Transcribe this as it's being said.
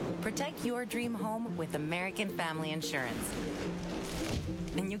Protect your dream home with American Family Insurance.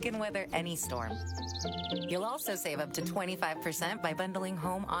 And you can weather any storm. You'll also save up to 25% by bundling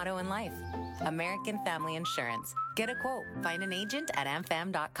home, auto, and life. American Family Insurance. Get a quote. Find an agent at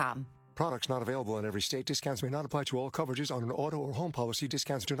amfam.com. Products not available in every state. Discounts may not apply to all coverages on an auto or home policy.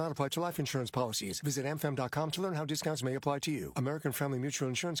 Discounts do not apply to life insurance policies. Visit amfam.com to learn how discounts may apply to you. American Family Mutual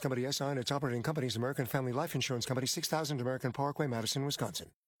Insurance Company, SI, and its operating companies, American Family Life Insurance Company, 6000 American Parkway, Madison, Wisconsin.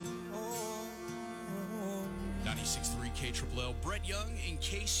 96.3 KLLL. Brett Young, in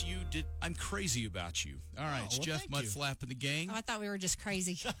case you did, I'm crazy about you. All right, it's Jeff Mudflap and the gang. Oh, I thought we were just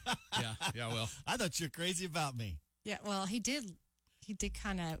crazy. Yeah, well. I thought you were crazy about me. Yeah, well, he did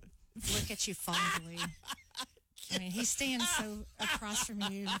kind of look at you fondly. I mean, he stands so across from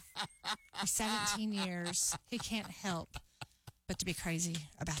you for 17 years. He can't help but to be crazy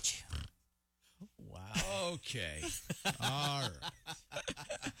about you. Wow. Okay. All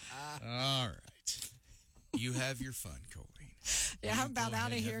right. You have your fun, Colleen. Yeah, I'm about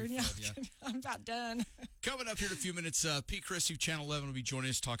out of here. Yeah. I'm about done. Coming up here in a few minutes, Pete Christie, Channel 11, will be joining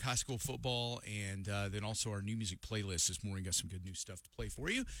us to talk high school football, and then also our new music playlist this morning. Got some good new stuff to play for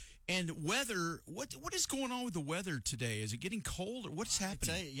you. And weather, what is going on with the weather today? Is it getting cold, or what's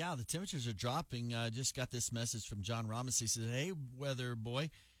happening? I tell you, yeah, the temperatures are dropping. Just got this message from John Ramos. He said, "Hey, weather boy."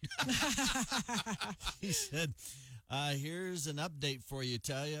 He said, here's an update for you.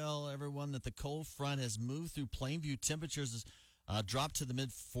 Tell everyone that the cold front has moved through Plainview. Temperatures dropped to the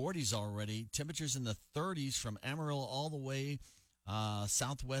mid-40s already. Temperatures in the 30s from Amarillo all the way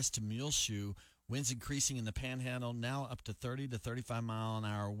southwest to Muleshoe. Winds increasing in the Panhandle, now up to 30 to 35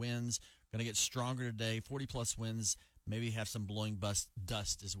 mile-an-hour winds. Going to get stronger today, 40-plus winds. Maybe have some blowing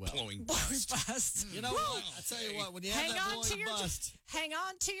dust as well. Blowing dust. You know what? I tell you what, when you have that blowing bust. Hang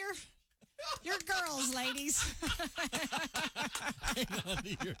on to your girls, ladies. Hang on to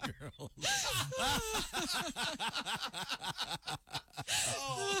your girls.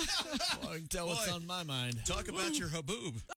 Oh, I can tell what's on my mind. Talk about your haboob.